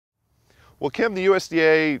Well, Kim, the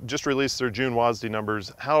USDA just released their June WASDE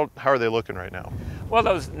numbers. How are they looking right now? Well,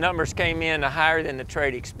 those numbers came in higher than the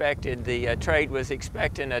trade expected. The trade was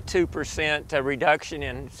expecting a 2% reduction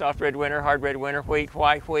in soft red winter, hard red winter wheat,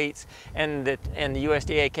 white wheats, and the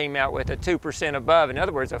USDA came out with a 2% above. In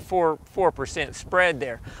other words, a 4% spread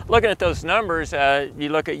there. Looking at those numbers, you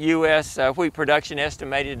look at U.S. Wheat production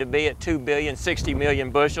estimated to be at 2,060 million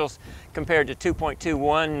bushels compared to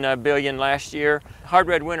 2.21 billion last year. Hard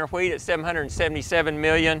red winter wheat at 777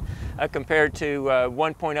 million compared to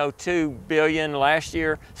 1.02 billion last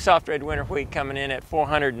year. Soft red winter wheat coming in at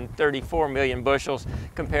 434 million bushels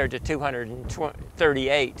compared to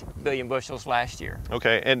 238 billion bushels last year.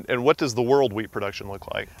 Okay, and what does the world wheat production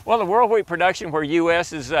look like? Well, the world wheat production, where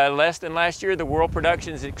U.S. is less than last year, the world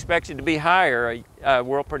production is expected to be higher.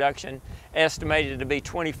 World production estimated to be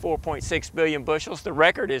 24.6 billion bushels. The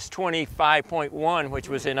record is 25.1, which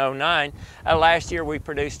was in 09. Last year we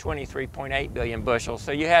produced 23.8 billion bushels.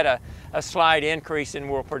 So you had a slight increase in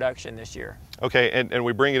world production this year. Okay, and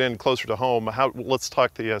we bring it in closer to home. Let's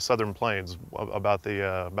talk the Southern Plains about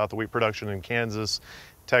the wheat production in Kansas,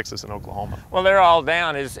 Texas, and Oklahoma. Well, they're all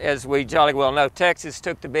down, as we jolly well know. Texas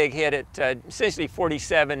took the big hit at essentially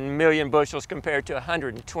 47 million bushels compared to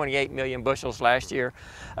 128 million bushels last year.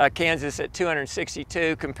 Kansas at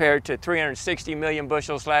 262 compared to 360 million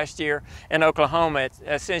bushels last year. And Oklahoma at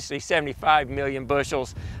essentially 75 million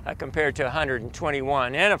bushels compared to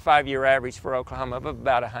 121. And a 5-year average for Oklahoma of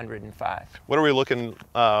about 105. What are we looking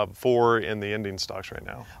for in the ending stocks right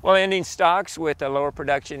now? Well, ending stocks with a lower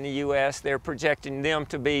production in the U.S., they're projecting them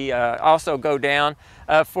to be also go down.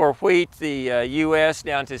 For wheat, the U.S.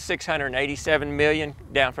 down to 687 million,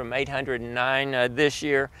 down from 809 this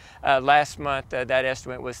year. Last month, that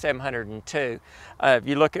estimate was 702. If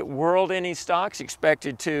you look at world ending stocks,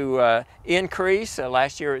 expected to increase.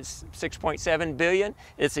 Last year it's 6.7 billion.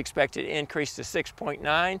 It's expected to increase to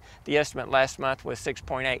 6.9. The estimate last month was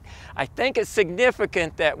 6.8. I think it's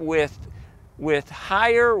significant that with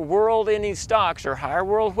higher world ending stocks or higher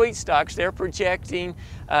world wheat stocks, they're projecting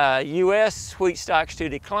U.S. wheat stocks to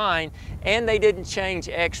decline, and they didn't change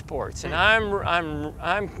exports. And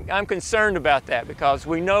I'm concerned about that because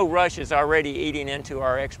we know Russia's already eating into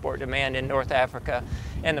our export demand in North Africa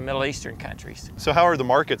and the Middle Eastern countries. So how are the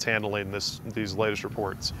markets handling these latest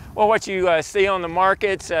reports? Well, what you see on the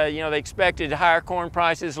markets, you know, they expected higher corn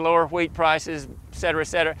prices, lower wheat prices, et cetera, et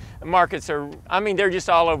cetera. The markets are, I mean, they're just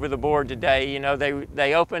all over the board today. You know,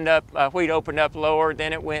 they opened up, wheat opened up lower,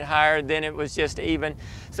 then it went higher, then it was just even.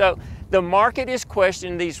 So the market is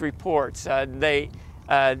questioning these reports. They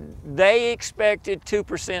expected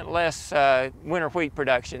 2% less winter wheat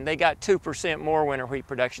production. They got 2% more winter wheat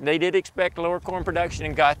production. They did expect lower corn production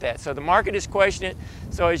and got that. So the market is questioning it.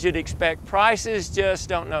 So as you'd expect, prices just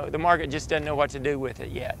don't know. The market just doesn't know what to do with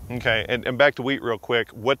it yet. Okay, and back to wheat real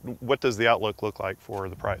quick. What does the outlook look like for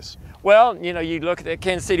the price? Well, you know, you look at the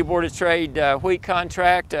Kansas City Board of Trade wheat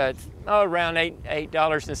contract, around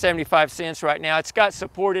 $8.75 right now. It's got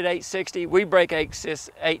support at $8.60. We break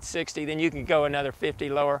 $8.60, then you can go another 50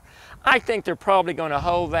 lower. I think they're probably going to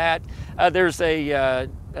hold that. There's about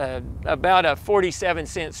a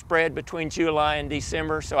 47-cent spread between July and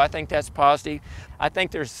December, so I think that's positive. I think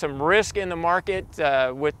there's some risk in the market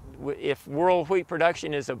if world wheat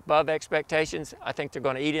production is above expectations. I think they're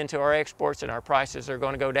going to eat into our exports and our prices are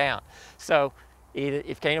going to go down. So if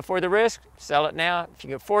you can't afford the risk, sell it now. If you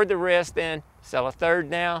can afford the risk, then sell a third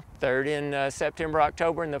now, third in September,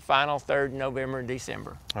 October, and the final third in November and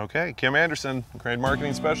December. Okay, Kim Anderson, Grain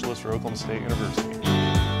Marketing Specialist for Oklahoma State University.